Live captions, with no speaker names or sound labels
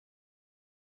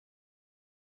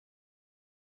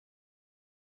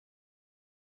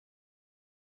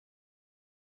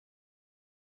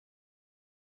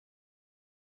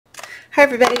Hi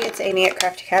everybody, it's Amy at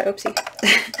Crafty Cat, oopsie.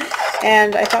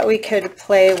 And I thought we could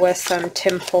play with some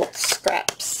Tim Holtz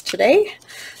scraps today.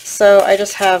 So I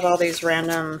just have all these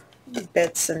random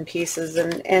bits and pieces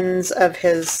and ends of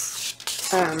his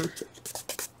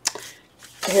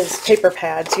paper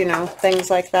pads, you know, things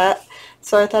like that.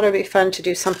 So I thought it would be fun to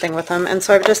do something with them. And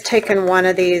so I've just taken one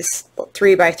of these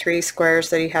 3x3 squares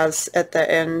that he has at the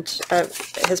end of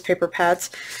his paper pads.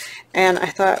 And I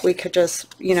thought we could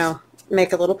just, you know,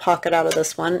 make a little pocket out of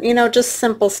this one, you know, just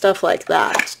simple stuff like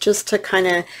that, just to kind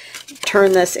of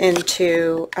turn this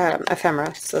into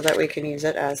ephemera so that we can use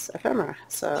it as ephemera.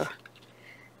 So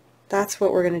that's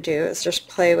what we're going to do, is just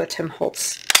play with Tim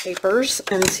Holtz papers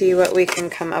and see what we can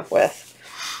come up with.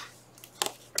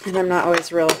 And I'm not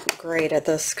always real great at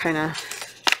this kind of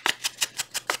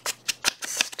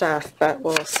stuff, but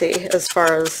we'll see. As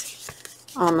far as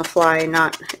on the fly,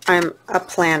 I'm a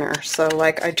planner, so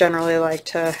like I generally like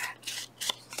to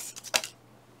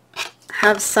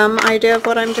have some idea of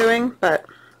what I'm doing, but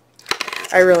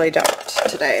I really don't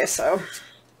today. So,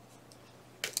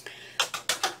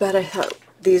 but I thought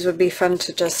these would be fun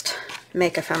to just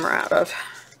make ephemera out of.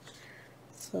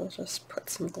 So I'll just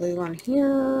put some glue on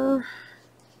here.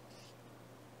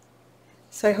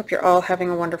 So I hope you're all having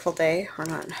a wonderful day. We're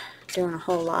not doing a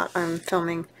whole lot. I'm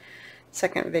filming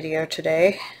second video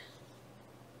today.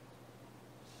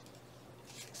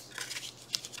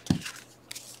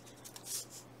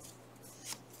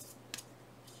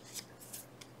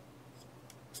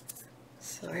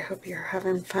 So I hope you're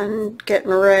having fun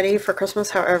getting ready for Christmas,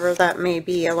 however that may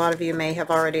be. A lot of you may have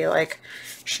already like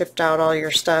shipped out all your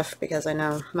stuff, because I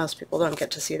know most people don't get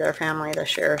to see their family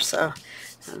this year, so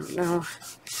I don't know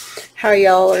how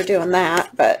y'all are doing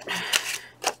that, but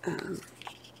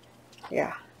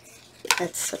yeah,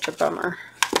 it's such a bummer.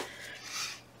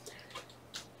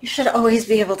 You should always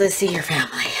be able to see your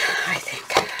family, I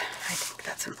think. I think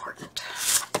that's important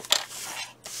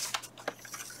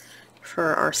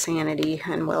for our sanity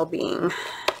and well-being.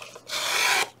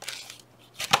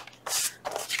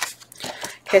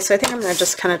 Okay, so I think I'm going to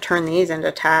just kind of turn these into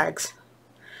tags.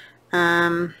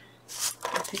 I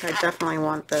think I definitely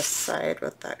want this side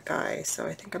with that guy, so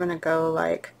I think I'm going to go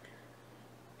like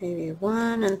maybe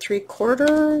 1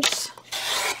 3/4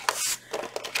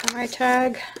 for my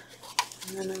tag,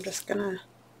 and then I'm just going to,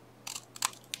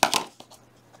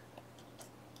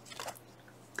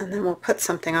 and then we'll put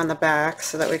something on the back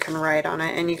so that we can write on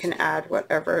it, and you can add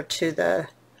whatever to the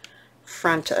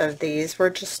front of these.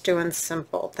 We're just doing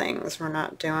simple things. We're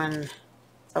not doing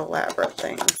elaborate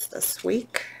things this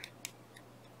week.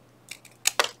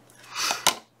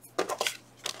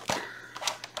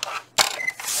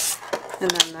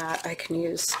 And then that I can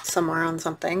use somewhere on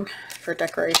something for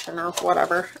decoration or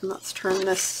whatever. And let's turn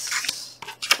this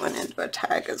one into a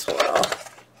tag as well.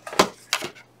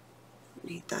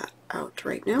 Need that out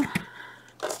right now.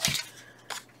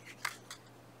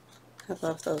 I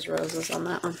love those roses on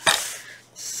that one.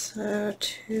 So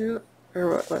 2, or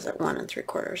what was it, 1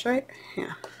 3/4, right?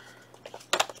 Yeah.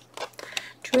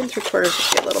 2 3/4 would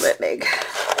be a little bit big.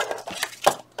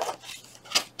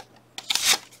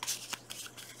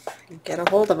 Get a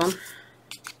hold of them.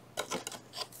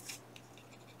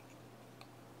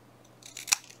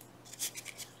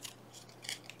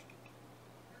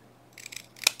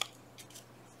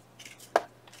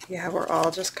 Yeah, we're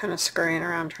all just kind of scurrying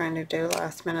around trying to do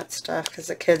last minute stuff because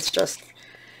the kids just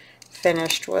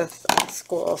finished with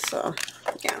school, so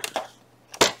yeah.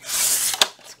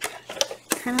 That's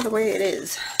kind of the way it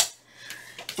is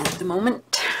at the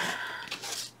moment.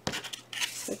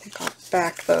 So I think I'll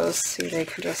back those so they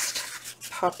can just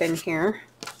pop in here.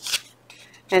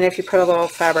 And if you put a little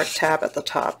fabric tab at the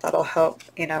top, that'll help,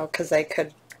 you know, because they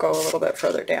could go a little bit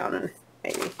further down, and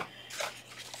maybe,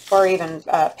 or even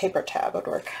paper tab would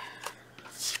work.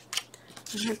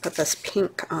 I'm going to put this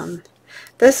pink on.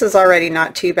 This is already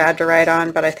not too bad to write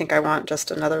on, but I think I want just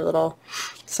another little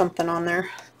something on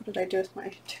there. What did I do with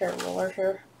my tear ruler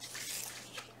here?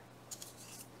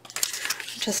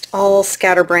 Just all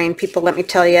scatterbrained, people, let me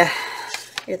tell you.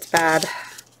 It's bad.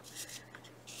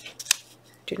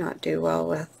 Do not do well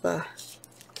with the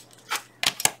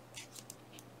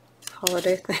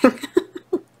holiday thing.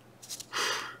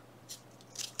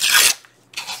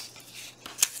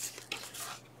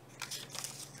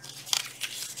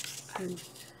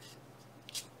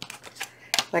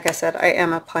 Like I said, I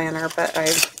am a planner, but I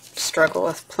struggle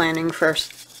with planning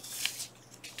first.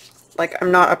 Like,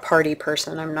 I'm not a party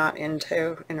person. I'm not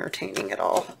into entertaining at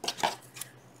all,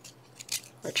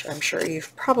 which I'm sure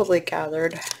you've probably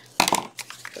gathered,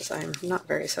 because I'm not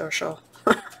very social.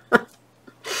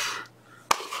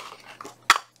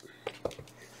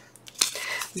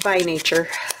 By nature.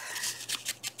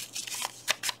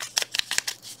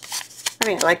 I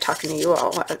mean, I like talking to you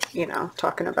all, you know,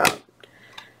 talking about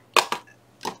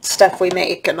stuff we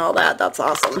make and all that. That's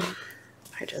awesome.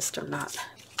 I just am not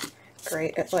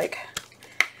great at like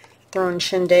throwing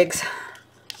shindigs.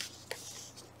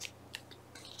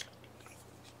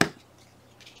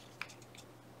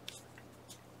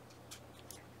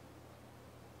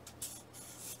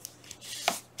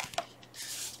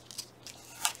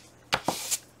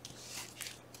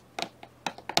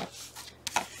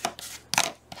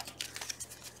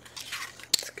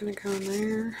 Gonna go in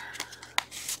there,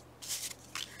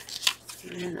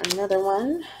 and then another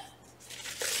one.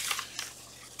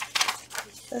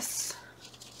 This.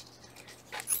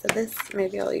 So this,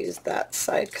 maybe I'll use that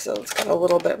side because it's got a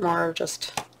little bit more of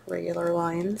just regular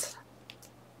lines.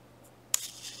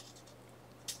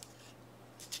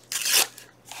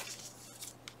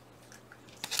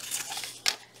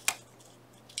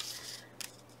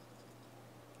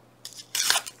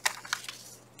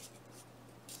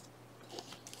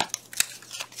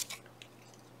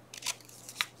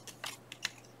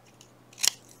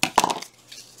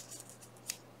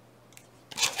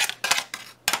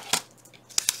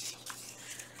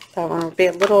 That one would be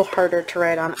a little harder to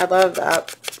write on. I love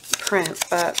that print,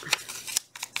 but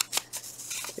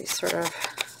it'd be sort of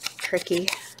tricky.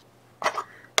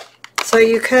 So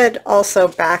you could also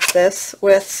back this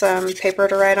with some paper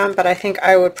to write on, but I think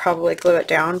I would probably glue it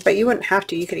down. But you wouldn't have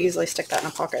to. You could easily stick that in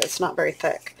a pocket. It's not very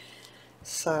thick.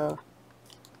 So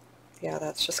yeah,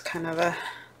 that's just kind of a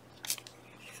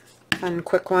fun,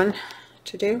 quick one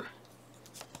to do,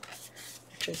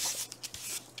 which is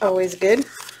always good.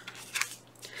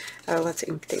 Let's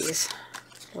ink these.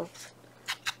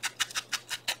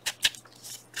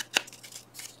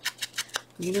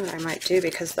 You know what I might do,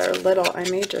 because they're little, I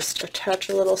may just attach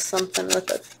a little something with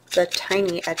the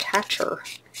tiny attacher.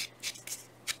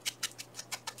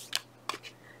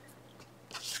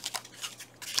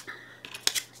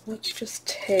 Let's just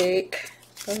take,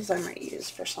 those I might use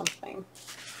for something.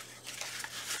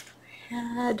 I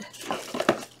had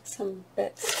some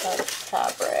bits of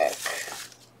fabric.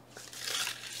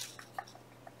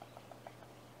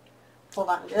 Hold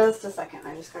on just a second.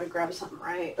 I just gotta grab something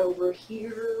right over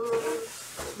here.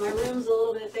 My room's a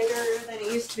little bit bigger than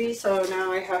it used to be, so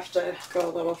now I have to go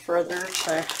a little further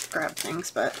to grab things,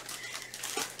 but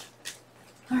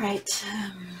alright.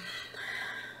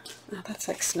 Oh, that's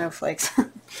like snowflakes.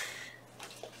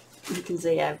 You can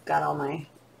see I've got all my,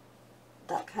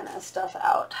 that kind of stuff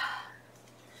out.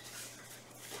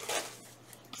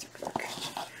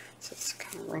 So it's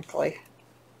kind of wrinkly.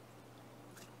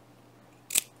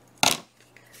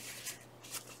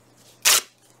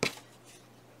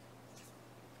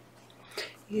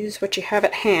 Use what you have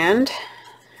at hand,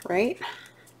 right?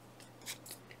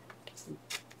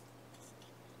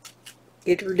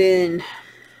 Get her done.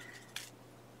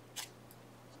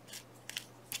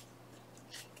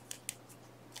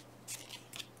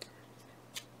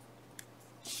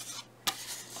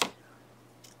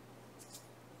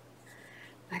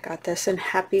 I got this in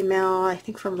Happy Mail, I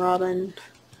think from Robin.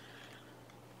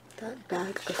 That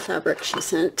bag of fabric she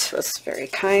sent was very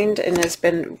kind and has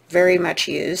been very much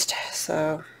used,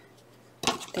 so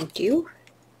thank you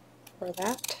for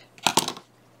that.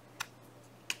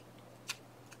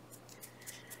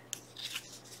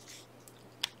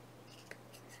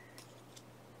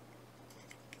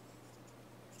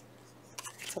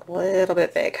 It's a little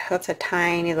bit big. That's a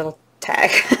tiny little tag.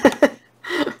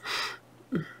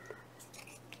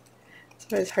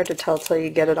 It's always hard to tell till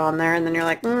you get it on there, and then you're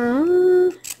like,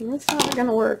 it's not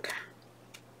gonna work.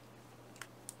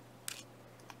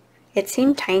 It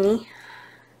seemed tiny,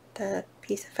 the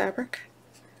piece of fabric.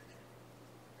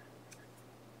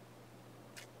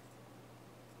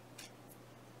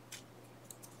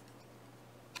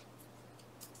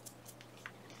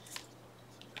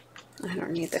 I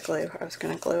don't need the glue. I was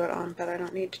going to glue it on, but I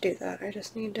don't need to do that. I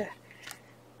just need to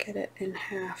get it in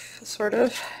half, sort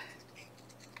of.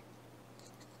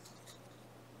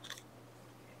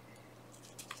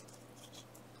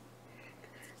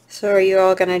 So are you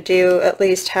all going to do, at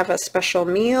least have a special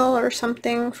meal or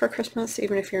something for Christmas,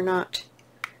 even if you're not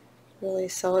really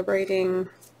celebrating,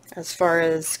 as far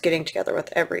as getting together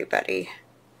with everybody?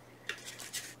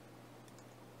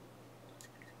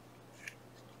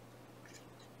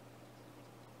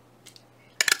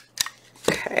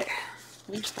 Okay,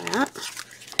 there's that.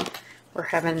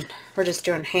 We're just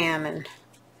doing ham and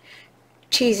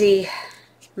cheesy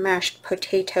mashed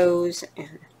potatoes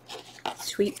and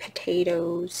sweet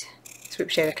potato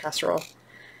casserole,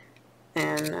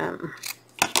 and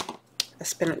a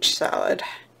spinach salad,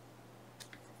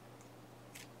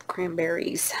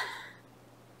 cranberries.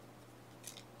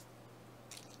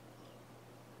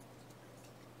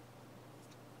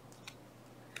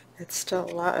 It's still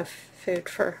a lot of food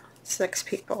for 6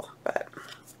 people, but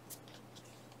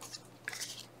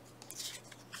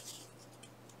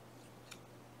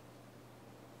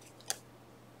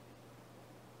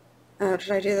oh, did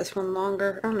I do this one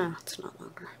longer? Oh no, it's not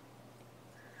longer.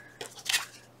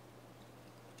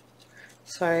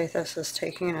 Sorry, this is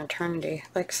taking an eternity.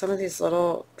 Like, some of these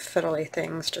little fiddly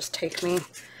things just take me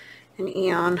an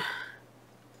eon.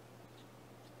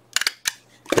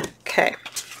 Okay,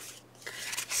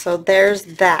 so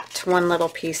there's that one little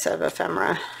piece of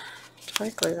ephemera. Did I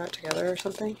glue that together or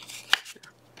something?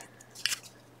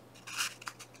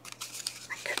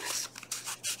 My goodness.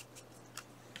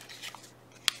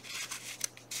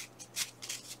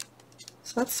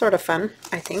 So that's sort of fun,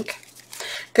 I think.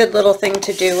 Good little thing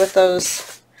to do with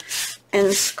those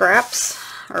end scraps,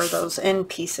 or those end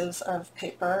pieces of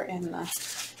paper in the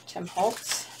Tim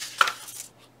Holtz.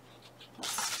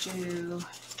 Let's do,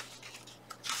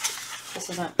 this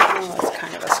isn't, oh, it's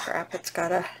kind of a scrap. It's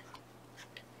got a,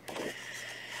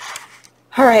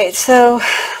 alright, so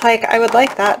like I would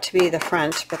like that to be the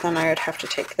front, but then I would have to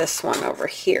take this one over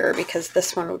here because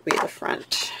this one would be the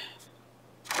front.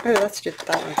 Oh, let's do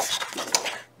that one.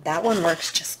 That one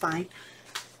works just fine.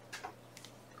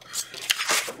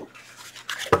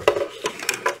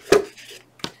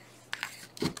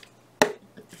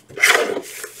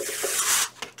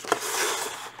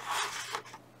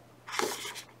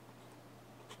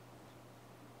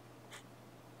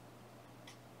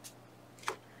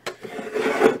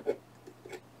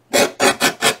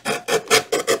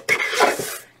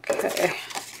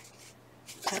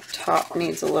 Top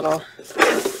needs a little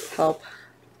help.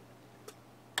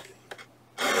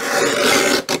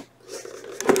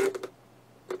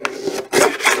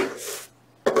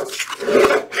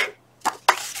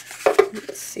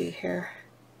 Let's see here.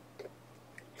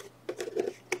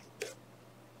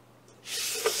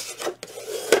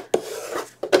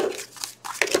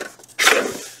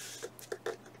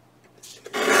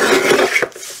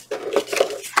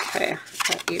 Okay,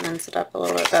 that evens it up a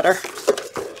little bit better.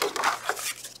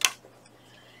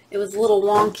 It was a little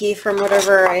wonky from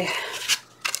whatever I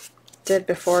did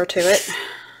before to it.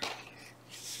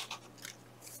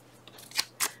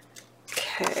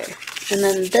 Okay, and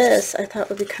then this I thought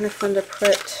would be kind of fun to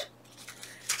put,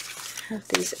 have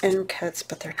these end cuts,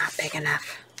 but they're not big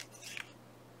enough.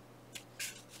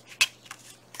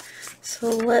 So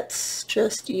let's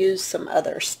just use some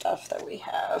other stuff that we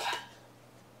have.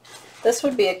 This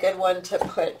would be a good one to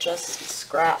put just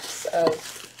scraps of,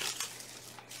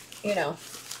 you know,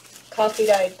 coffee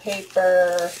dyed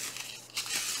paper,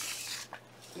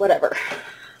 whatever.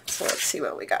 So let's see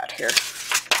what we got here.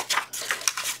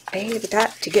 I've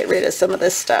got to get rid of some of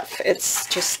this stuff. It's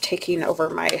just taking over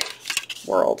my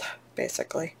world,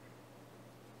 basically.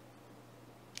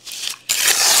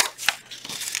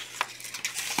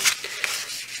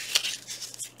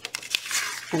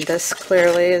 And this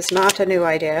clearly is not a new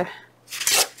idea,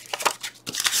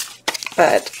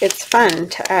 but it's fun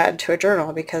to add to a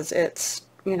journal because it's,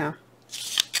 you know,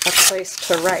 a place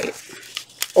to write,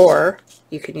 or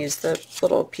you can use the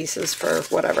little pieces for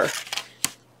whatever.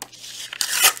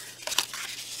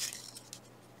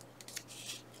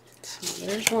 So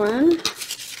there's one.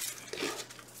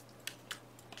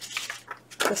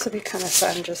 This would be kind of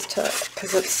fun just to,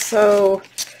 because it's so,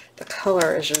 the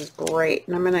color is just great,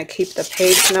 and I'm going to keep the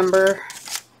page number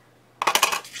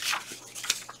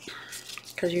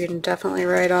because you can definitely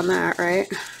write on that, right?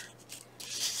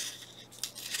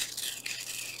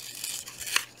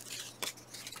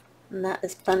 And that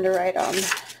is fun to write on.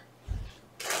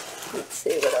 Let's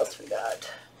see what else we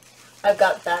got. I've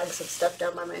got bags of stuff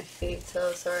down by my feet,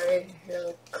 so sorry. You're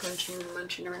like crunching and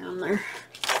munching around there.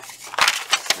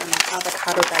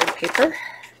 Avocado dyed paper.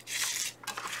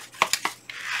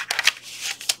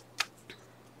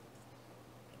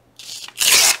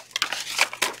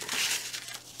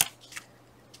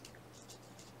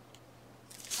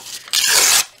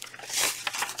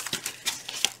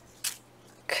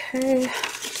 Okay.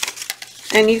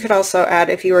 And you could also add,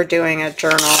 if you were doing a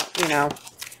journal, you know,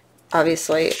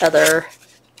 obviously other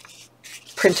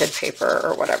printed paper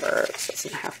or whatever. It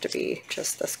doesn't have to be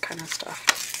just this kind of stuff.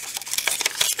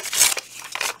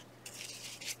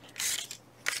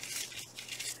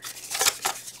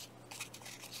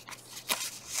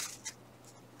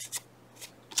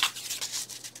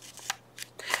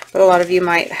 But a lot of you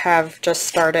might have just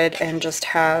started and just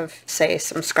have, say,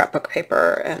 some scrapbook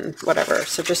paper and whatever.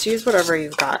 So just use whatever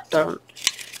you've got. Don't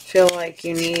feel like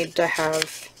you need to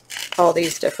have all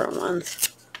these different ones.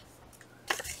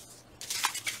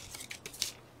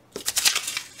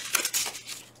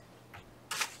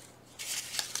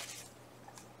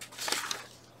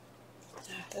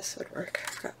 This would work.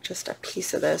 I've got just a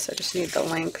piece of this. I just need the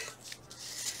length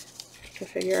to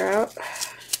figure out.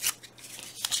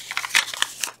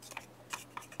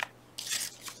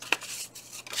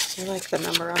 I like the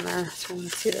number on there, so I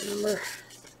want to see the number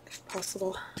if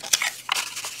possible.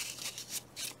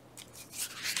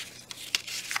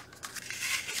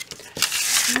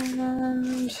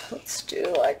 And let's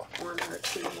do like 1 or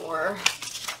 2 more.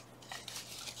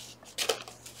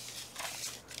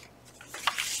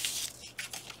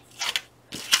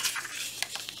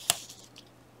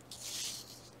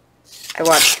 I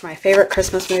watched my favorite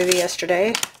Christmas movie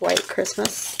yesterday, White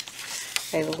Christmas.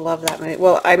 I love that movie.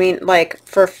 Well, I mean, like,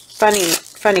 for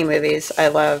funny movies, I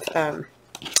love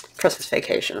Christmas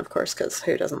Vacation, of course, because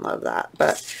who doesn't love that?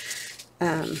 But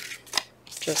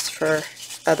just for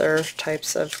other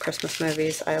types of Christmas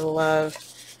movies, I love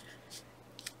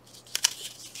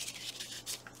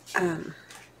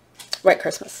White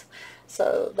Christmas.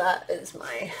 So that is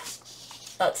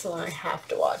that's the one I have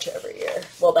to watch every year.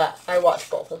 Well, I watch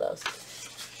both of those.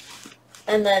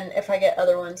 And then if I get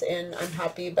other ones in, I'm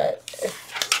happy, but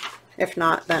if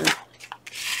not, then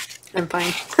I'm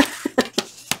fine.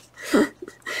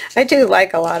 I do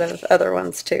like a lot of other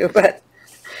ones too, but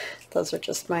those are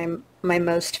just my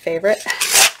most favorite.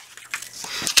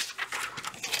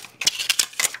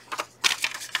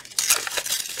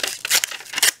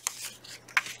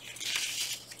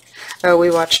 Oh,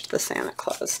 we watched the Santa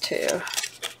Claus too.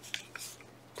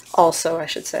 Also, I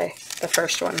should say, the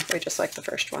first one. We just like the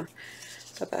first one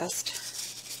the best.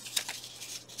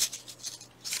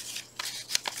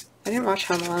 I didn't watch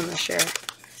Home Alone this year.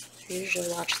 I usually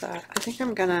watch that. I think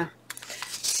I'm gonna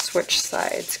switch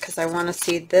sides because I want to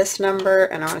see this number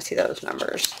and I want to see those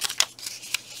numbers.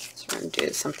 So we're going to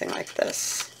do something like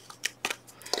this.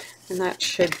 And that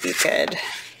should be good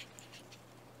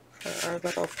for our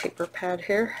little paper pad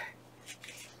here.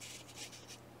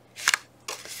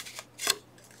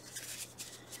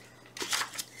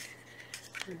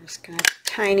 I'm just going to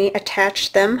tiny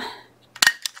attach them.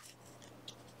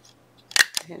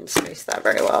 I didn't space that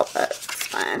very well, but it's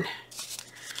fine.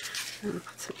 And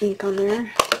put some ink on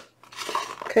there.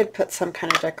 Could put some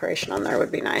kind of decoration on there,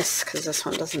 would be nice, because this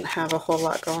one doesn't have a whole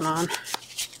lot going on.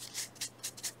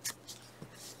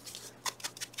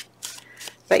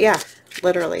 But yeah,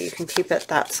 literally you can keep it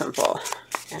that simple,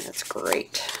 and it's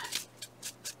great.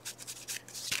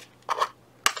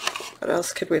 What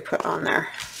else could we put on there?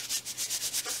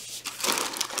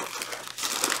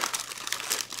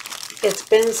 It's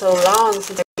been so long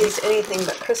since I've used anything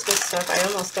but Christmas stuff, I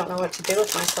almost don't know what to do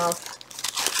with myself.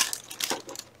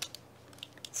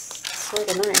 It's sort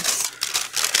of nice.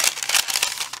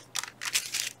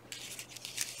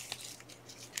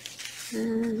 I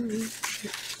don't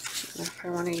know if I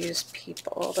want to use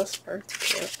people. This part's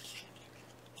cute.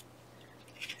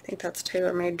 I think that's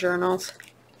tailor-made journals.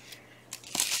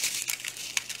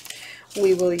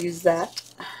 We will use that.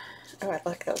 Oh, I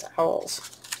like those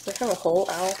owls. Does it have a whole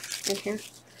owl in here?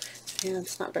 Yeah,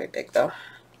 it's not very big though.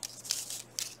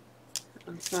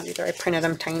 It's not either. I printed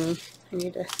them tiny. I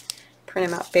need to print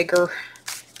them out bigger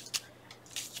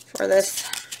for this.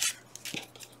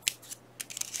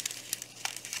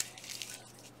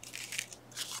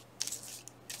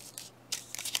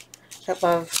 I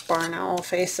love barn owl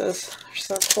faces. They're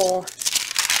so cool.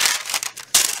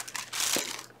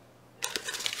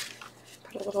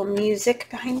 Put a little music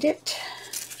behind it.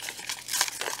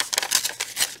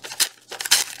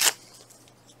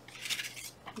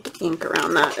 Ink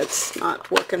around that. It's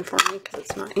not working for me because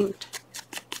it's not inked.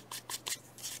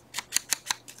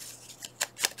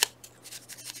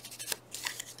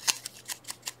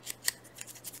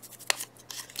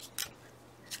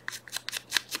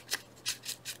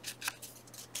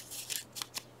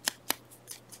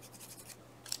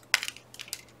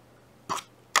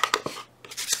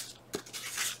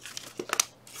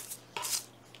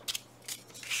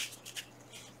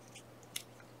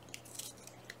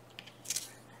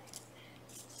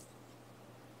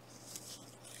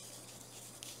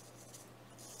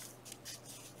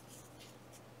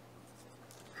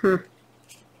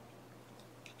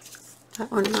 That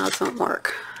one doesn't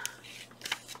work.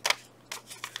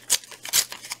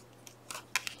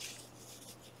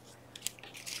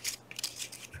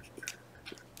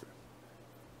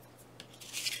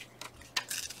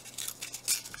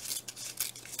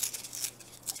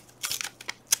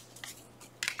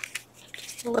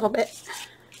 Just a little bit.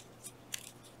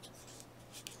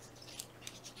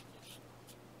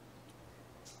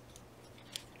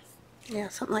 Yeah,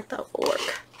 something like that will work.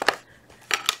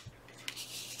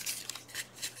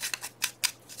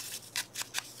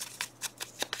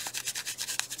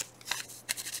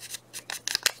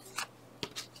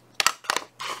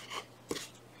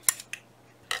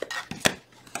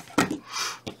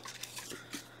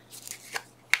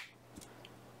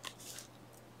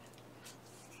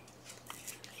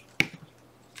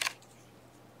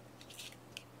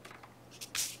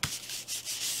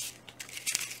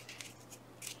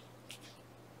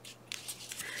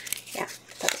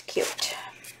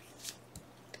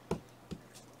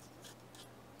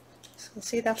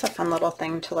 See, that's a fun little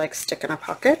thing to like stick in a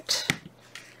pocket.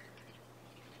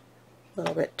 A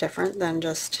little bit different than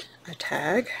just a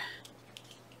tag.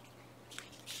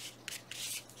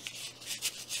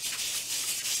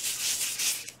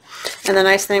 And the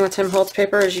nice thing with Tim Holtz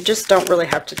paper is you just don't really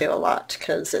have to do a lot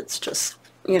because it's just,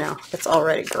 you know, it's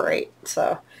already great.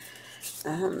 So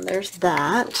there's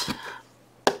that.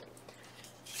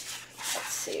 Let's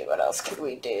see, what else could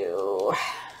we do?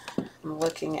 I'm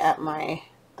looking at my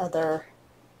other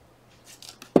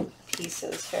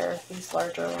pieces here. These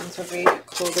larger ones would be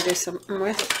cool to do something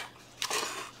with.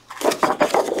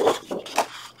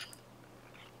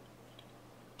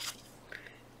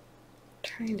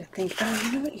 Trying to think, oh,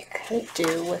 you know what you could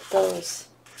do with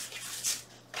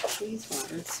these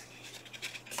ones?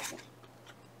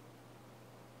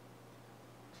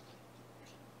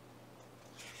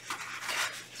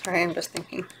 Sorry, I'm just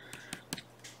thinking.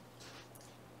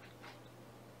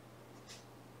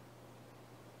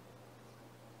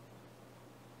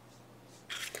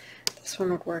 This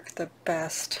one would work the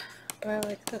best, but I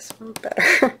like this one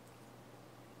better.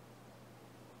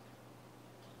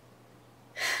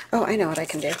 Oh, I know what I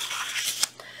can do.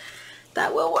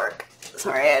 That will work.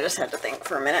 Sorry, I just had to think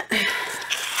for a minute.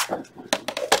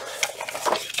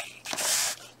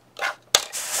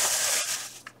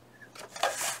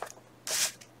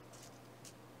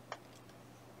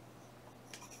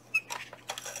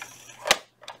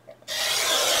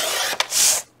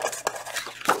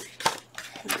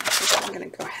 I'm going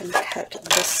to go ahead and cut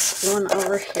this one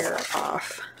over here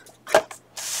off.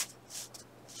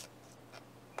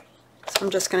 I'm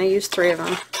just going to use 3 of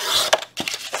them.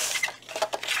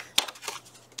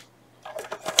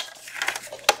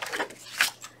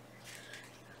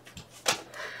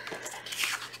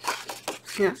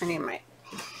 Yeah, I need my,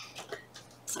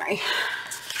 sorry,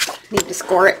 need to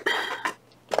score it.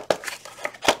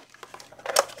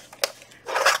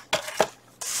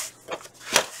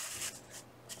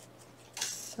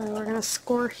 So we're going to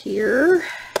score here.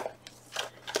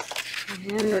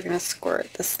 And we're going to score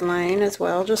it this line as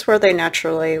well, just where they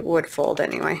naturally would fold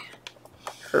anyway.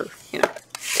 Or, you know,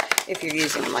 if you're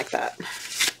using them like that.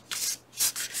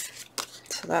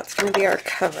 So that's going to be our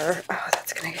cover. Oh,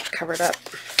 that's going to get covered up.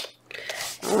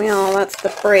 Oh, well, that's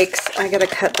the breaks. I got to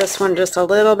cut this one just a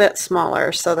little bit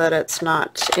smaller so that it's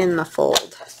not in the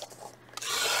fold.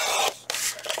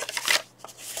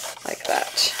 Like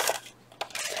that.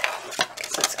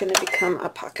 Because it's going to become a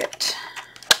pocket.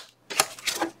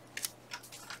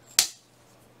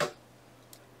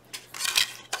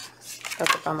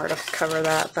 That's a bummer to cover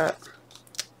that, but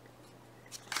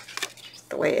just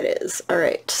the way it is.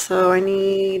 Alright, so I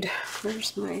need,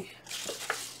 where's my,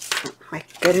 oh my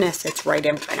goodness, it's right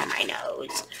in front of my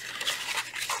nose.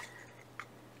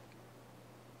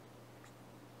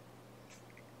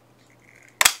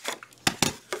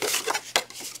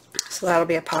 So that'll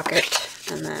be a pocket,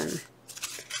 and then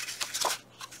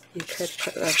you could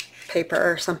put a paper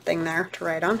or something there to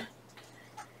write on.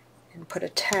 And put a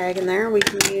tag in there. We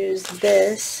can use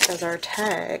this as our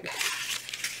tag.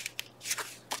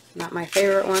 Not my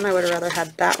favorite one. I would have rather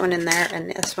had that one in there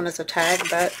and this one as a tag,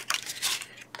 but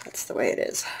that's the way it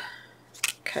is.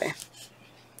 Okay.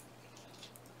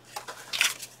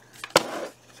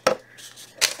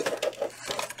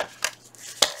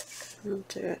 I'll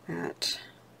do it at,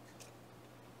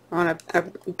 I want a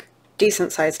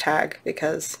decent sized tag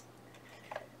because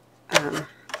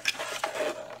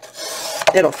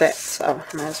it'll fit, so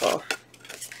might as well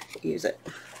use it.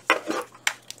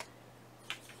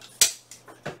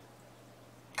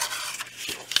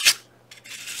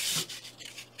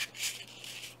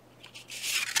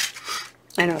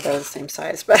 I know they're the same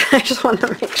size, but I just wanted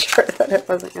to make sure that it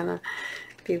wasn't going to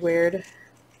be weird.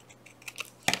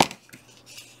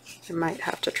 I might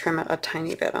have to trim it a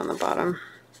tiny bit on the bottom.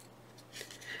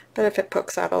 But if it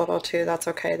pokes out a little too, that's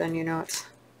okay, then you know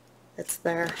it's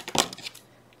there.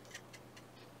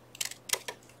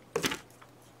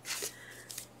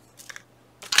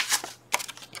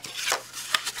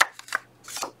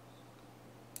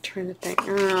 Trying to think.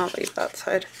 I'll leave that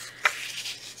side.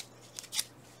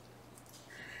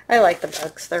 I like the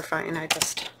bugs. They're fine. I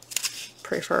just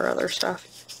prefer other stuff.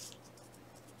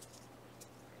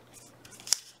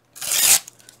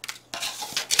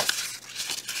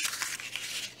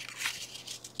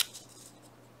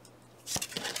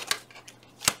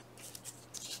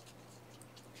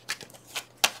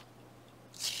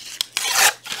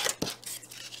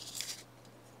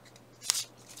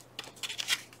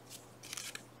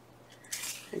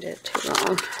 I did too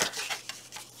long.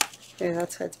 Okay,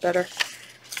 that side's better.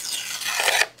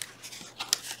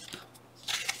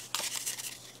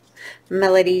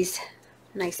 Melodies,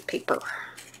 nice paper.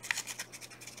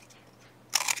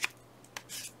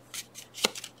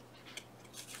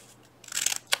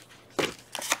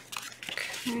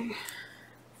 Okay.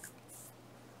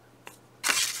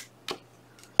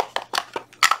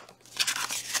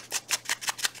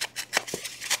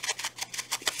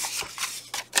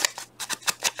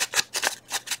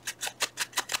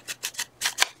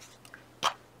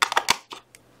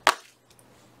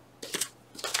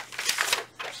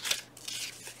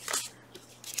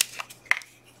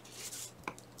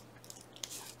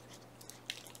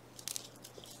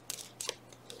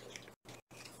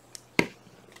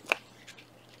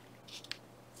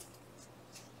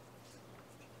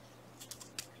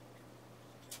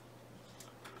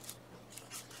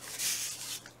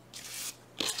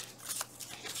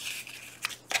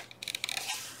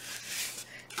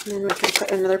 And then we can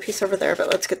put another piece over there, but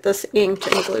let's get this inked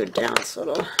and glued down so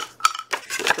it'll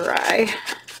dry.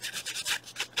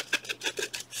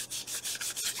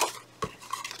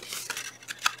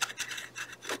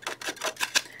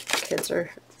 Kids are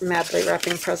madly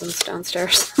wrapping presents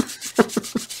downstairs.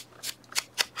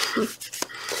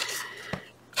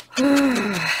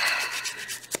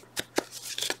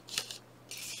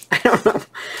 I don't know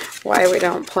why we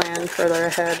don't plan further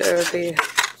ahead. It would be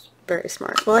very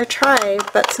smart. Well, I try,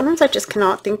 but sometimes I just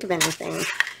cannot think of anything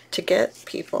to get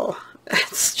people.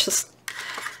 It's just...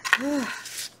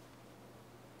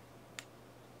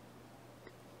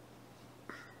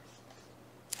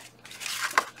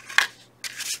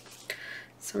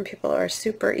 Some people are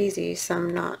super easy,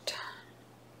 some not.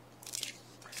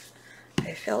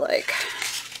 I feel like.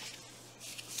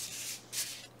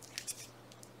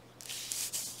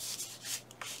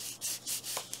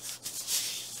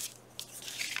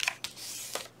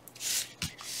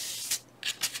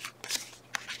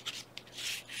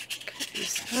 Okay,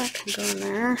 so that can go in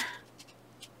there.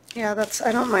 Yeah, that's,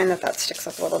 I don't mind that that sticks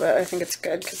up a little bit. I think it's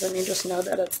good because then you just know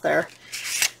that it's there.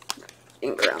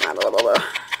 Ink around that a little though.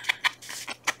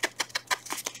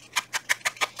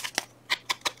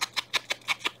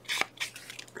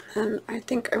 And I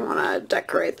think I want to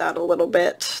decorate that a little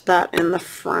bit, that in the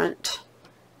front.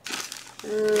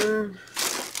 I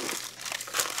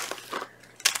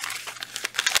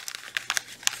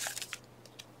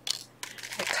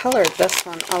colored this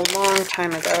one a long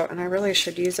time ago, and I really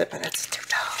should use it, but it's too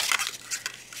dull.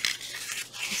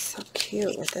 He's so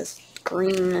cute with his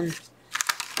green and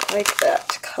like that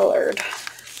colored.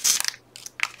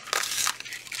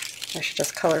 I should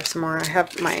just color some more. I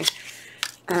have my,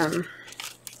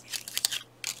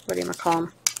 what do you call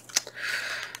them?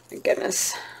 My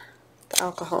goodness, the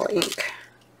alcohol ink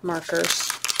markers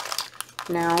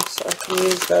now, so I can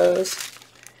use those.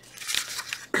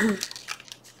 I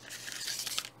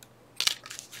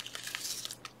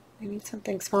need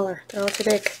something smaller. They're all too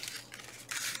big.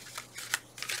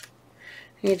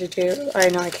 I need to do, I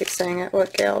know I keep saying it,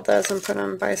 what Gail does and put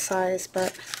them by size,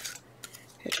 but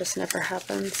it just never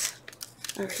happens.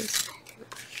 Oh, he's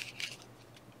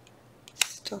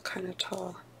still kind of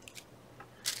tall.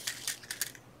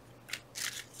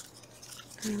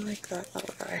 I like that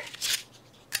little guy.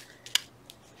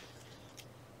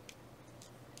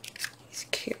 He's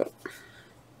cute.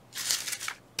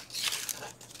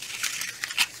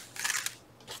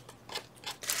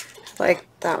 I like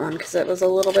that one because it was a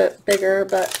little bit bigger,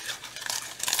 but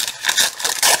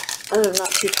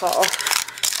not too tall.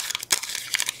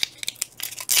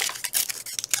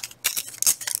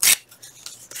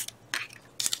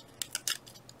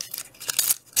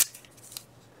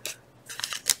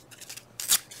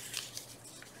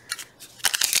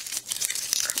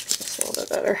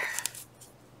 Better.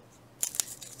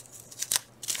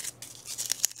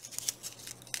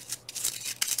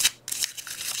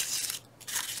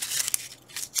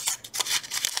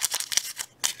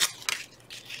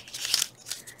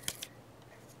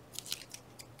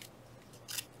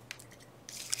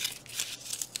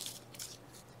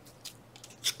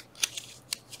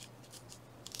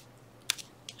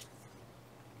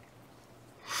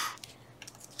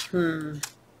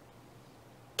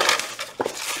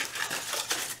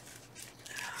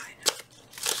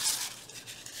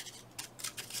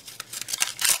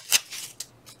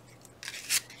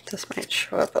 This might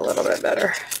show up a little bit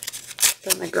better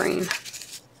than the green.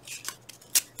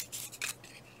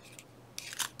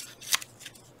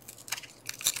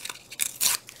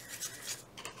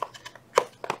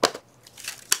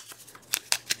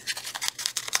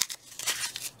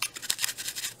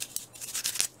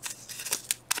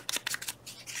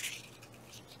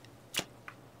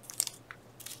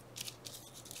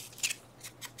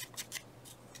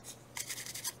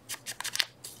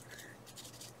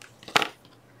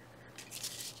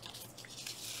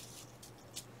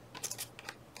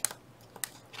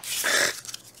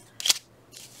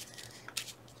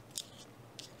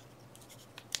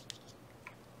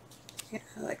 Yeah,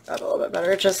 I like that a little bit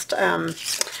better. It just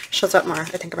shows up more. I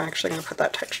think I'm actually going to put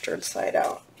that textured side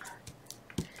out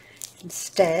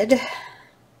instead.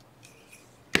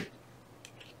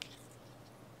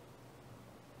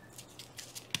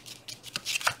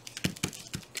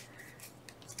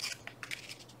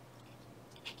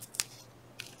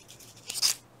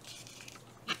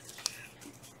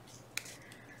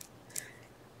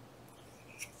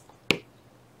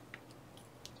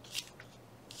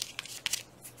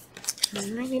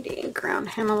 And I need to ground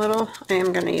him a little. I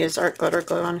am going to use art glitter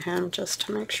glue on him just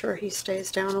to make sure he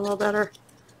stays down a little better,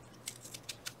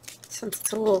 since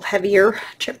it's a little heavier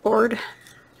chipboard.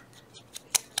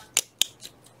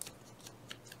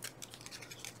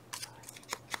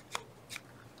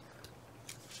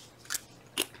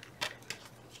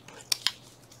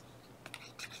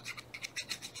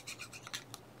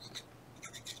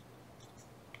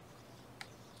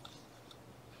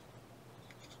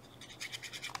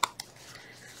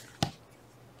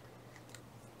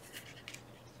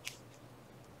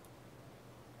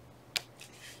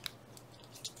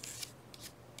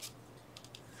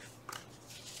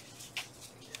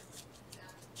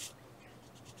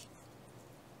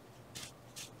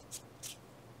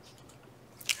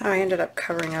 Oh, I ended up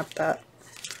covering up that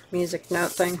music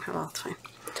note thing. Oh, it's fine.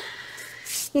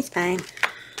 He's fine.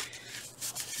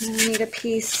 And I need a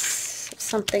piece of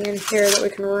something in here that we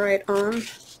can write on.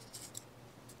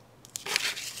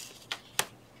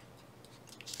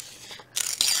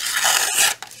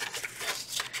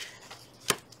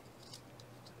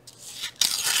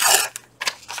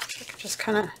 Just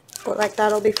kind of go like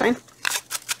that, will be fine.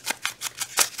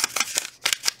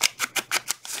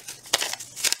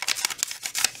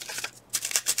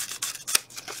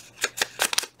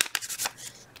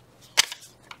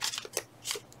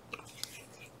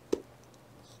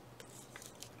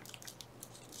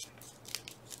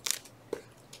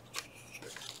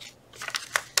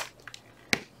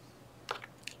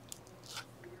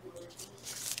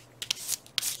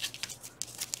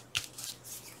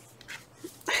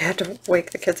 I had to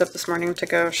wake the kids up this morning to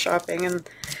go shopping, and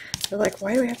they're like,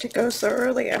 why do we have to go so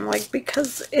early? I'm like,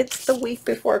 because it's the week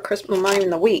before Christmas. Well, not even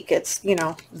the week. It's, you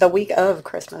know, the week of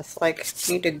Christmas. Like,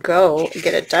 you need to go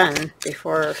get it done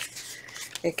before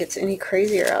it gets any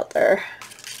crazier out there.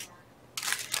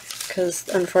 Because,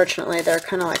 unfortunately, they're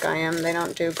kind of like I am. They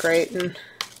don't do great in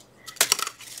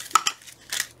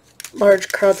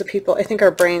large crowds of people. I think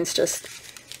our brains just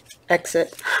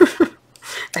exit.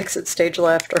 Exit stage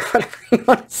left, or whatever you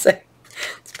want to say.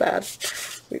 It's bad.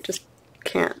 We just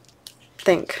can't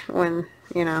think when,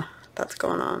 you know, that's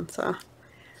going on. So,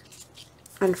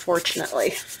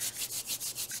 unfortunately,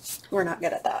 we're not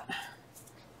good at that.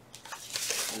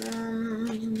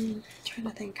 Trying to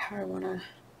think how I want to.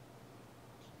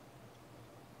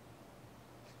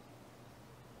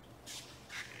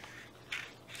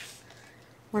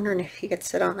 Wondering if he could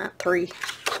sit on that 3.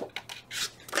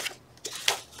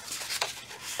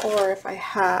 Or if I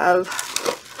have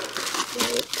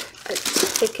like a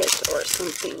ticket or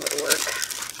something would work.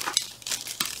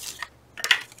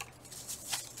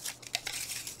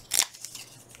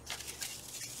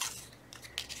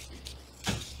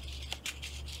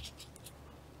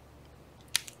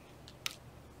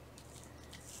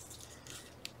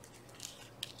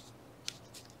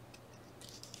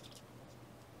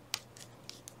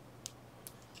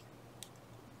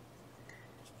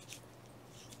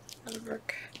 That would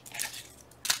work,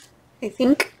 I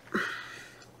think.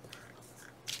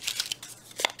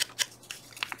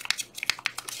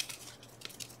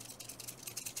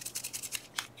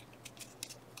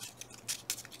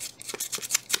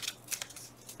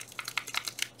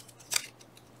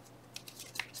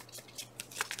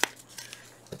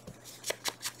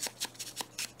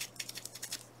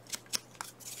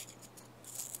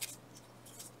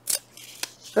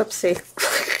 Oopsie.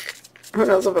 Who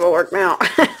knows if it'll work now.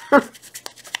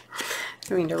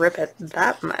 I mean to rip it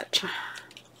that much.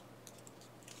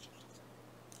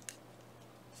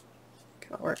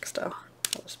 It'll work still.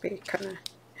 It'll just be kind of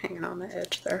hanging on the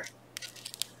edge there.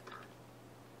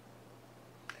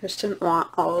 I just didn't want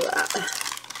all of that.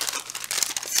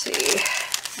 Let's see.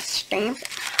 A stamp.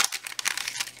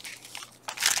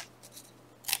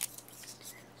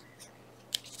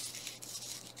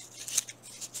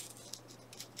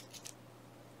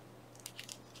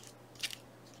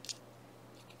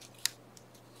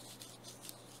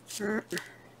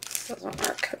 Doesn't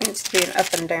work. It needs to be an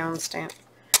up and down stamp.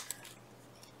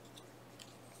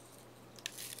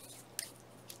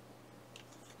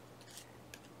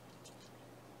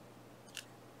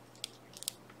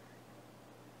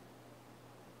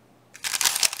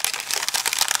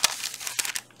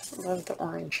 I love the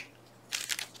orange.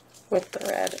 with the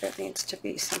red. It needs to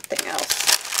be something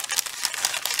else.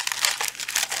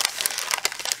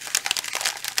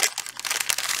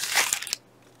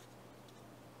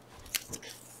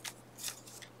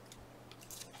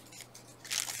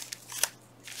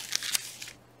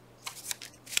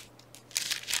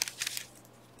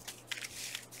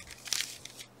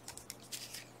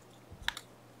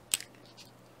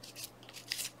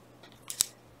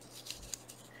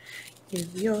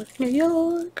 New York, New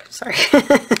York. Sorry.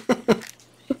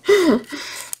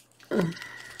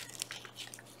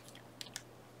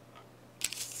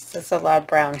 There's a loud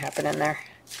brown happening there.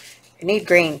 I need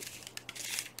green.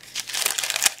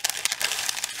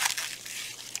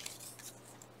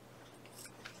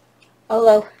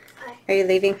 Hello. Hi. Are you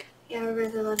leaving? Yeah, we're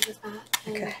going to lunch with Matt.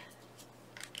 Okay.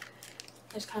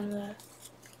 There's kind of a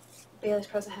Bailey's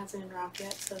present hasn't been wrapped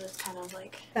yet, so there's kind of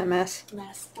like A mess.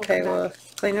 mess. Okay, we'll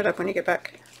clean it up when you get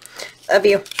back. Love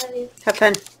you. Love you. Have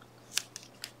fun.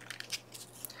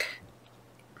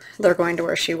 They're going to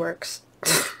where she works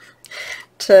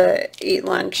to eat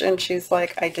lunch, and she's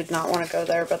like, I did not want to go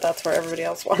there, but that's where everybody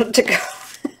else wanted to go.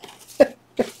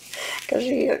 Because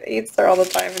she eats there all the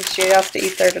time, and she has to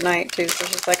eat there tonight too, so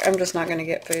she's like, I'm just not going to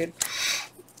get food.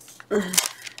 I'm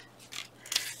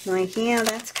like, yeah,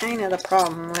 that's kind of the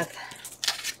problem with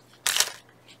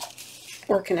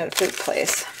working at a food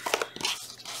place.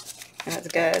 And it's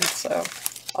good, so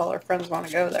all her friends want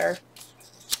to go there.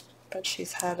 But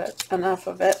she's had enough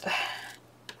of it.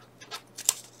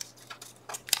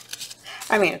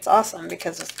 I mean, it's awesome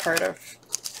because it's part of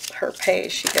her pay.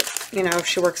 She gets, you know, if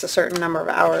she works a certain number of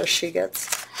hours, she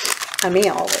gets a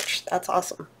meal, which that's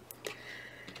awesome.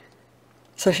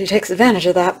 So she takes advantage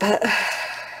of that, but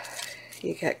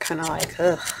you get kind of like,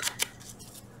 ugh.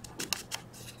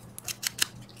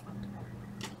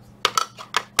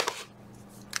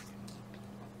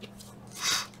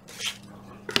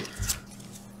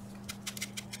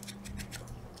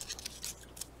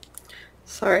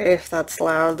 Sorry if that's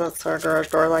loud. That's our garage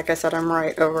door. Like I said, I'm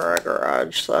right over our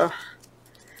garage, so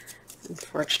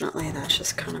unfortunately that's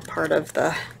just kind of part of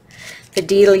the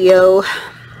dealio.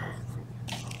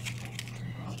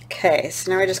 Okay,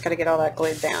 so now we just got to get all that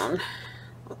glued down.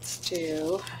 Let's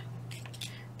do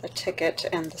the ticket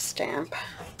and the stamp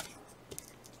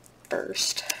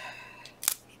first.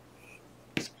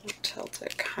 Tilt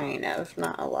it kind of,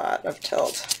 not a lot of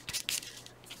tilt.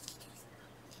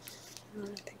 I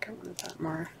think I wanted that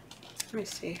more. Let me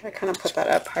see. I kind of put that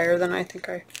up higher than I think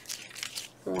I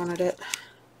wanted it.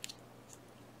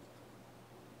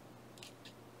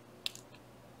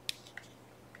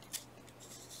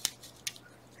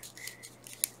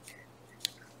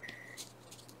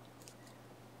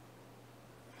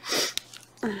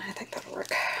 I think that'll work.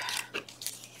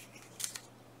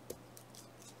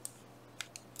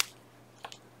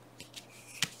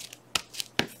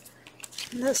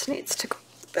 And this needs to go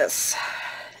like this.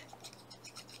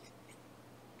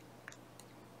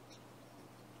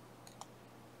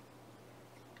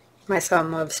 My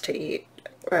son loves to eat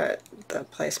at the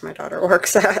place my daughter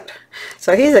works at,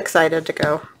 so he's excited to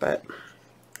go, but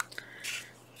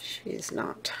she's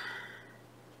not.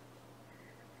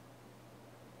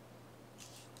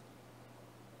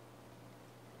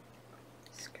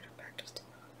 Scoot it back just a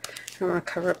little. I don't want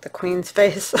to cover up the queen's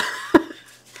face.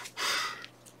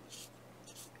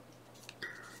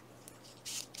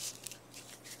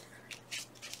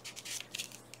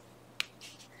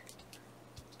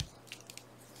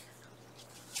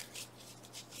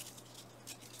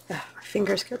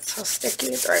 Fingers get so sticky,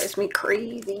 it drives me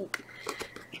crazy.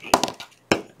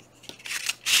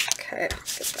 Okay,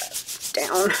 let's get that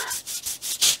down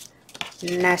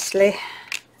nicely.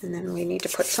 And then we need to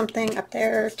put something up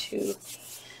there to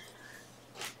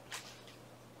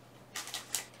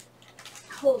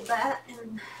hold that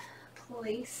in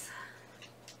place.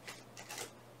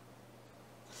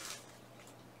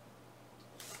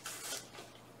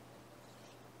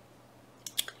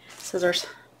 Scissors.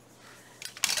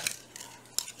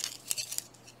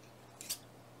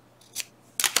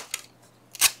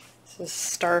 This is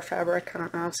star fabric. I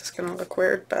don't know if this is going to look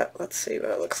weird, but let's see what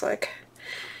it looks like.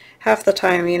 Half the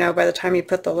time, you know, by the time you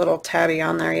put the little tabby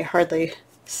on there, you hardly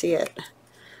see it.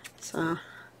 So,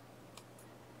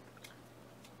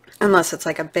 unless it's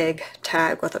like a big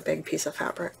tag with a big piece of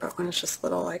fabric, but when it's just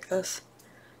little like this,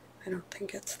 I don't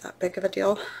think it's that big of a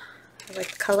deal. I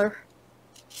like the color.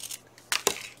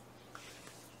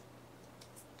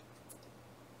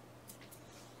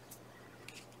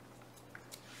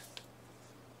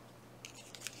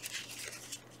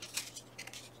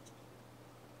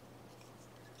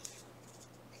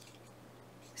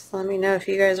 Let me know if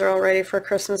you guys are all ready for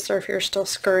Christmas or if you're still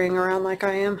scurrying around like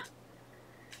I am.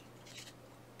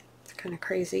 kind of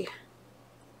crazy.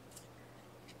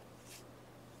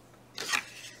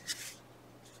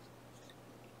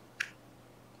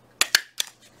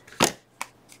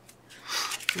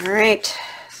 Alright,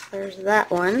 so there's that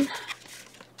one.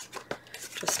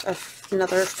 Just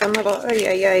another fun little, oh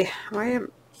yeah, why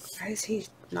is he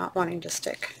not wanting to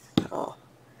stick at all?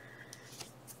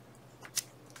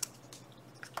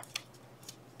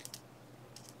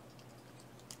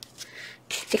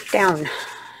 Stick down.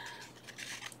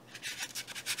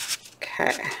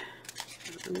 Okay.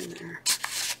 In there.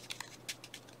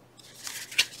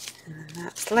 And then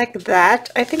that's like that.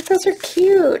 I think those are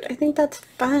cute. I think that's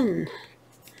fun.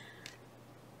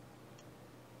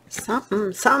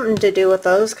 Something to do with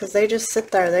those, because they just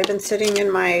sit there. They've been sitting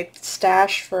in my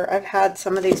stash for, I've had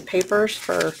some of these papers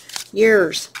for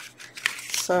years.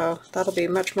 So that'll be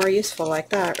much more useful like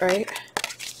that, right?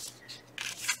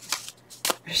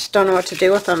 I just don't know what to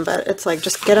do with them, but it's like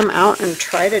just get them out and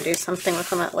try to do something with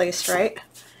them at least, right?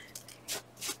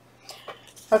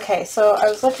 Okay, so I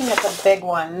was looking at the big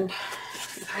one.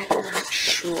 I'm not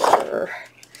sure,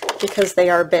 because they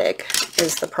are big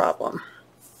is the problem.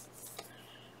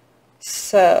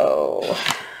 So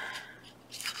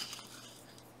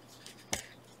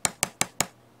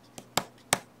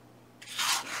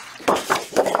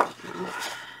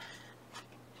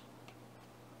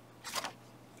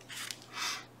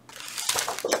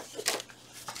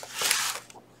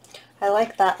I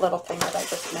like that little thing that I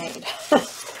just made.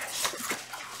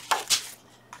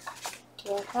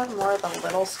 Do I have more of the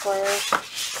little squares?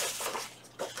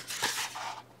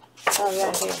 Oh yeah,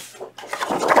 I do.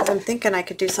 Because I'm thinking I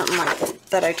could do something like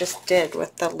that I just did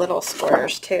with the little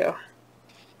squares too.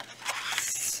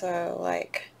 So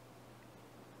like,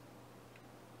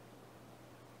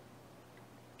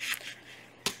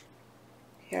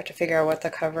 you have to figure out what the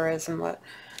cover is and what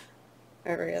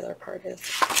every other part is.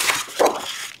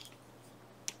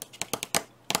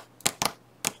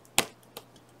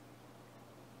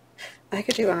 I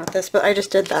could do one with this, but I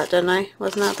just did that, didn't I?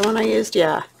 Wasn't that the one I used?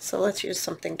 Yeah. So let's use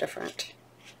something different.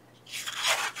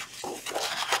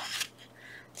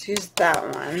 Let's use that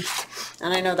one.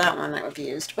 And I know that one I've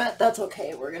used, but that's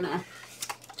okay. We're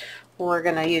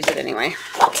gonna use it anyway.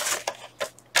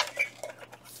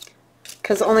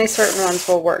 Because only certain ones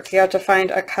will work. You have to find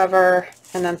a cover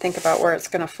and then think about where it's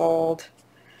gonna fold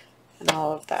and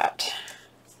all of that.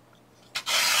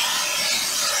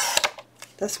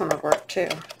 This one would work too.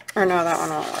 Or no, that one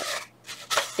won't work.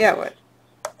 Yeah, it would.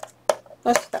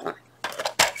 Let's do that one.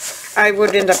 I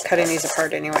would end up cutting these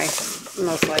apart anyway,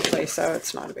 most likely, so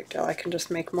it's not a big deal. I can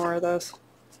just make more of those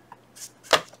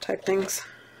type things.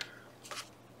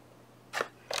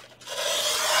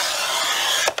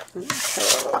 Okay,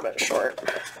 a little bit short.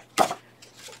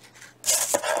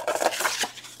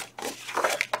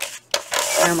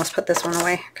 I almost put this one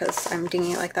away because I'm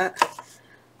dinging it like that.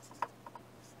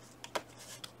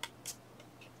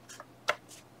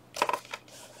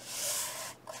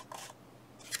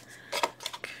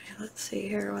 Let's see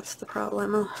here, what's the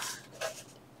problem?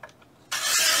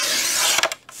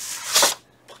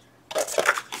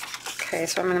 Okay,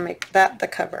 so I'm going to make that the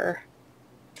cover.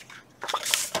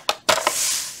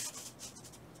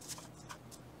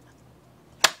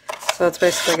 So it's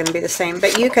basically going to be the same,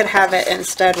 but you could have it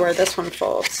instead where this one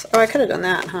folds. Oh, I could have done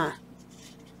that, huh?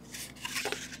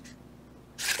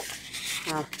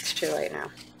 Well, it's too late now.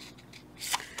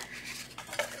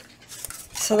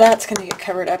 So that's going to get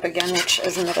covered up again, which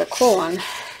is another cool one.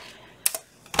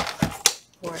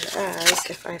 Whereas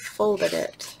if I folded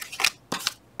it,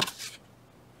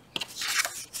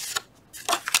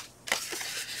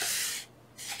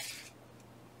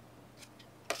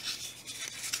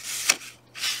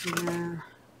 no.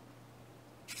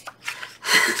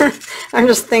 I'm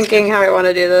just thinking how I want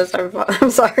to do this.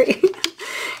 I'm sorry.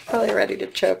 Probably ready to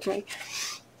choke me.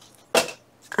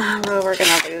 Well, we're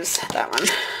going to lose that one.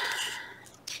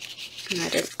 And I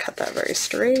didn't cut that very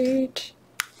straight.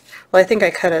 Well, I think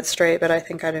I cut it straight, but I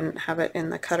think I didn't have it in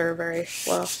the cutter very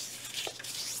well.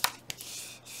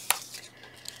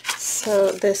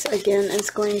 So this again is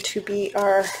going to be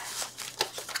our,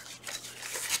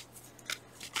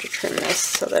 to trim this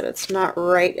so that it's not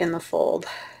right in the fold.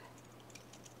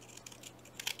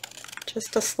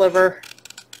 Just a sliver,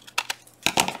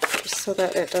 just so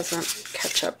that it doesn't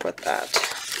catch up with that.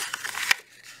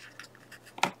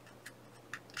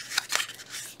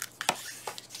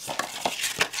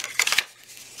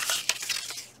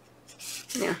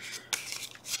 Yeah.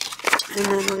 And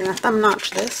then we're going to thumb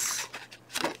notch this.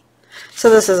 So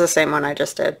this is the same one I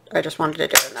just did. I just wanted to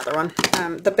do another one.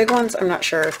 The big ones, I'm not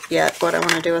sure yet what I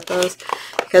want to do with those,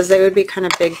 because they would be kind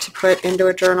of big to put into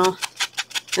a journal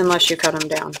unless you cut them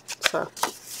down. So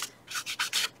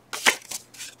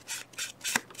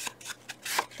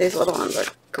These little ones are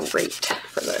great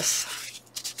for this.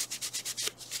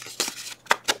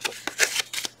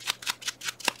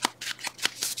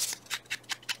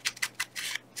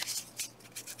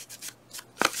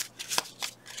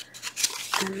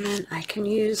 And then I can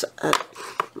use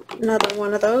another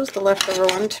one of those, the leftover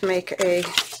one, to make a,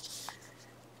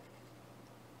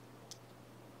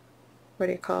 what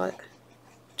do you call it?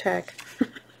 Tag.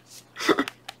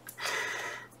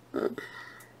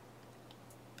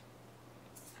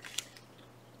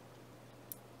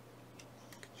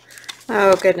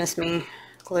 Oh, goodness me.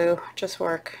 Glue, just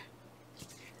work.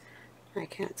 I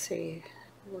can't see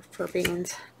for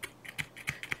beans.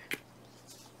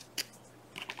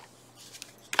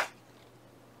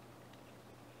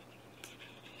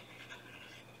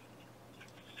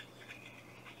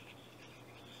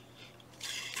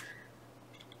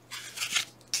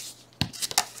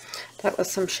 That was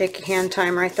some shaky hand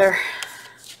time right there.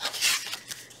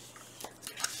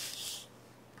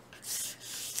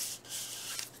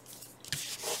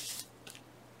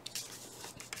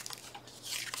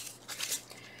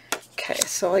 Okay,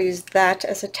 so I'll use that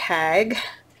as a tag.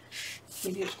 I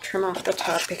need to trim off the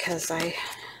top because I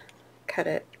cut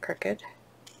it crooked.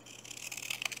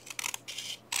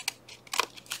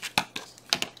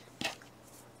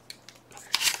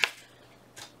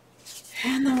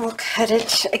 And then we'll cut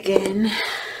it again.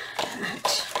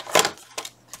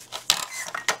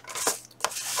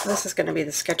 This is going to be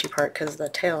the sketchy part because the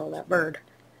tail of that bird,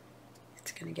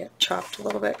 it's going to get chopped a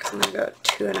little bit because I'm going to go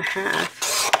 2.5.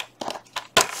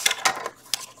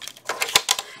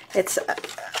 It's a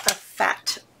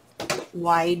fat,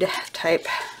 wide type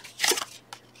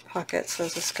pocket, so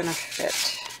is this going to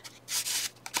fit?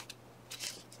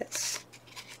 Yes.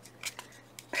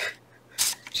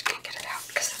 Just can't get it out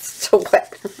because it's so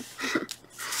wet.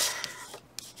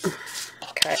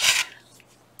 Okay,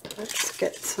 let's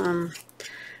get some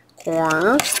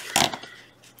corners.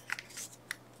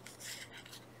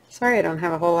 Sorry I don't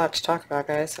have a whole lot to talk about,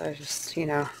 guys. I just, you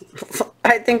know,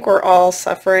 I think we're all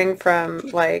suffering from,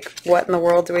 like, what in the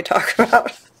world do we talk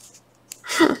about?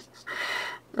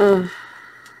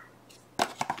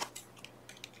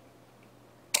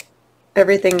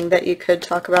 Everything that you could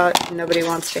talk about, nobody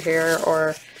wants to hear,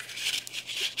 or,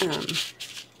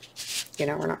 you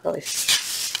know, we're not really,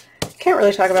 can't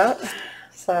really talk about,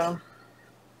 so,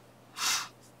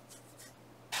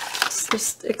 it's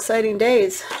just exciting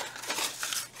days.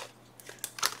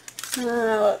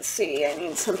 Let's see, I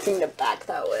need something to back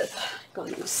that with. I'm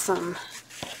going to use some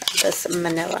of this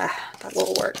Manila. That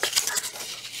will work.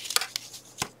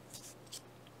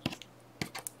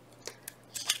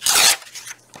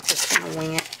 Just going to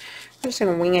wing it. I'm just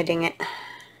going to wing a ding it.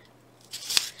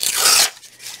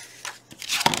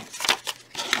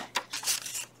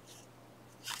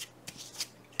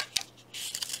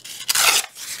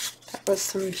 That was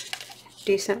some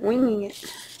decent winging it.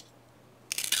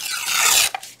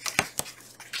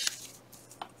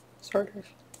 Sort of.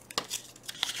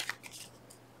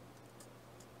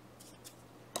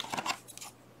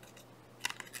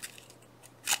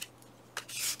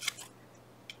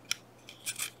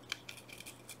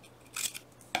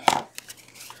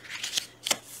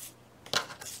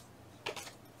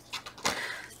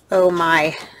 Oh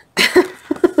my.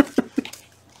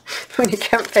 When you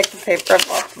can't pick the paper up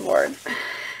off the board.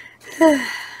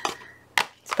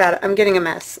 It's bad. I'm getting a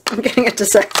mess. I'm getting a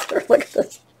disaster. Look at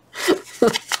this.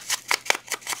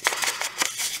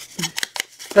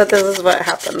 But this is what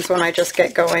happens when I just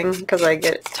get going, because I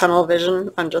get tunnel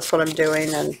vision on just what I'm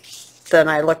doing, and then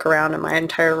I look around and my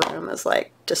entire room is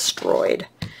like destroyed.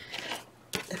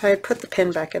 If I had put the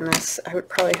pin back in this, I would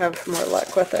probably have more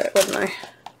luck with it, wouldn't I?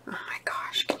 Oh my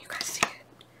gosh, can you guys see it?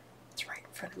 It's right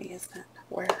in front of me, isn't it?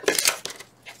 Where?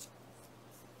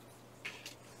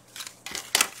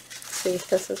 See,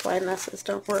 this is why messes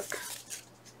don't work.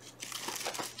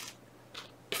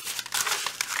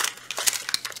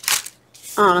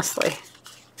 Honestly.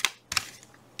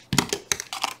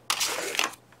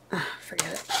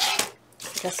 Forget it.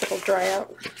 I guess it'll dry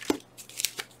out.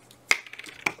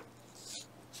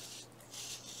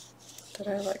 Did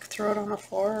I like throw it on the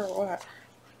floor or what?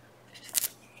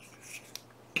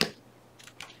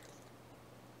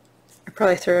 I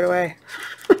probably threw it away.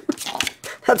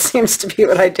 That seems to be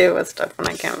what I do with stuff when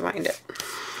I can't find it.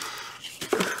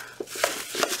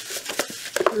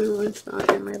 Oh, it's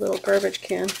not in my little garbage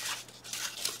can.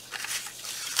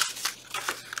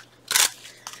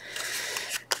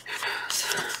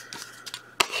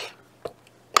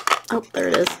 Oh, there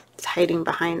it is. It's hiding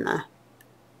behind the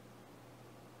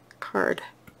card.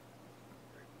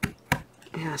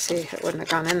 Yeah, see, it wouldn't have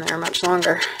gone in there much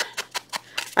longer.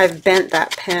 I've bent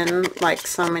that pin like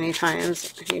so many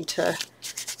times.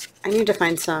 I need to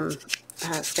find some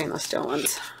stainless steel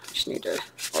ones. I just need to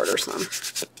order some.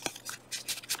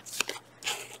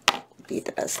 Be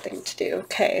the best thing to do.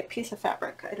 Okay, a piece of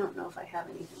fabric. I don't know if I have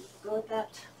anything to go with that.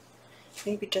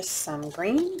 Maybe just some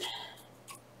green.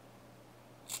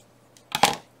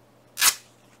 I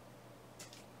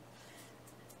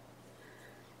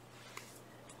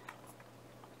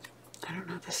don't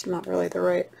know, this is not really the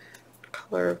right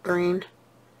color of green.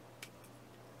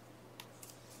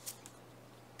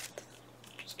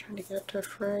 Just trying to get it to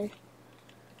fray.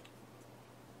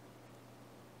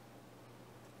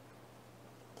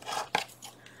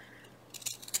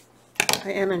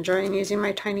 I am enjoying using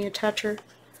my tiny attacher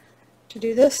to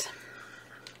do this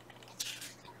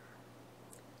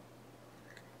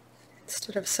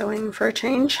instead of sewing for a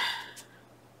change.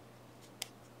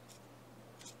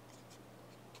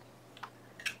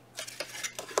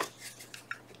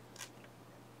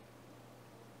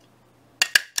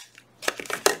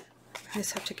 I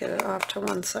just have to get it off to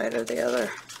one side or the other.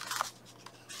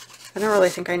 I don't really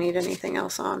think I need anything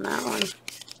else on that one.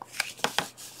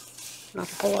 Not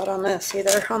a whole lot on this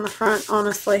either, on the front,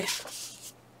 honestly.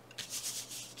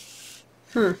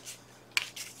 I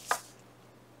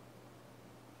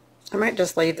might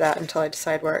just leave that until I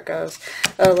decide where it goes.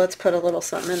 Oh, let's put a little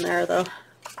something in there though.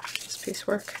 This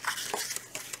piecework.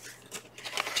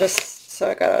 Just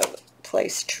so I got a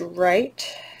place to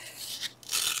write.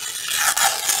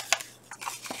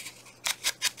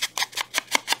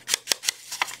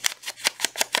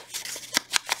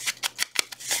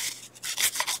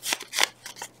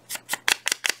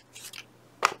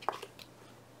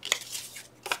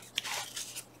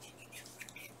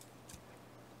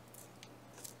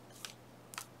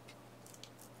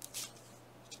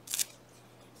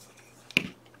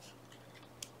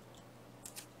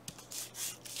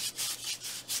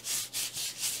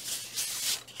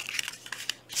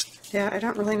 Yeah, I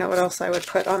don't really know what else I would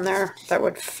put on there that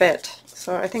would fit,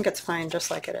 so I think it's fine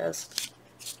just like it is.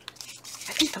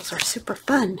 I think those are super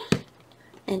fun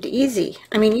and easy.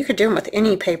 I mean, you could do them with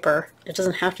any paper. It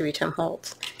doesn't have to be Tim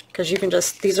Holtz, because you can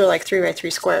just, these are like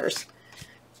 3x3 squares.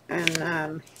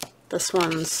 And this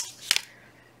one's,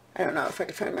 I don't know if I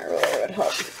can find my ruler, it would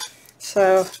help.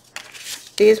 So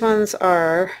these ones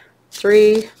are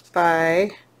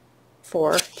 3x4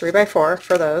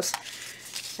 for those.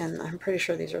 And I'm pretty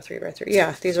sure these are 3x3.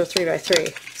 Yeah, these are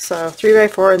 3x3. So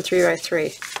 3x4 and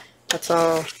 3x3. That's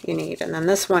all you need. And then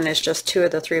this one is just 2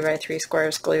 of the 3x3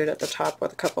 squares glued at the top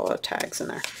with a couple of tags in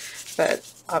there.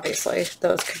 But obviously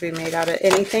those could be made out of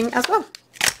anything as well.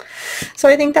 So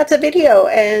I think that's a video,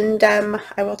 and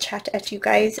I will chat at you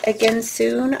guys again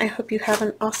soon. I hope you have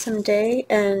an awesome day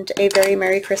and a very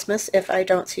Merry Christmas. If I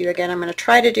don't see you again, I'm going to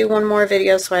try to do one more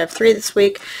video. So I have 3 this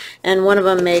week, and one of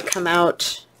them may come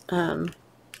out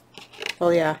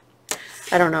well, yeah,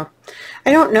 I don't know.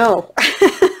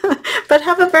 But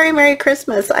have a very Merry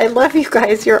Christmas. I love you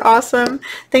guys. You're awesome.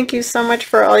 Thank you so much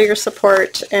for all your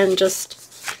support and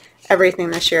just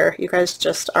everything this year. You guys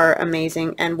just are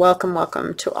amazing, and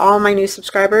welcome to all my new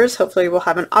subscribers. Hopefully we'll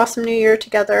have an awesome new year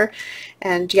together,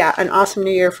 and yeah, an awesome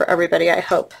new year for everybody, I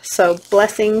hope. So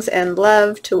blessings and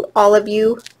love to all of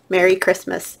you. Merry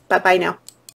Christmas. Bye bye now.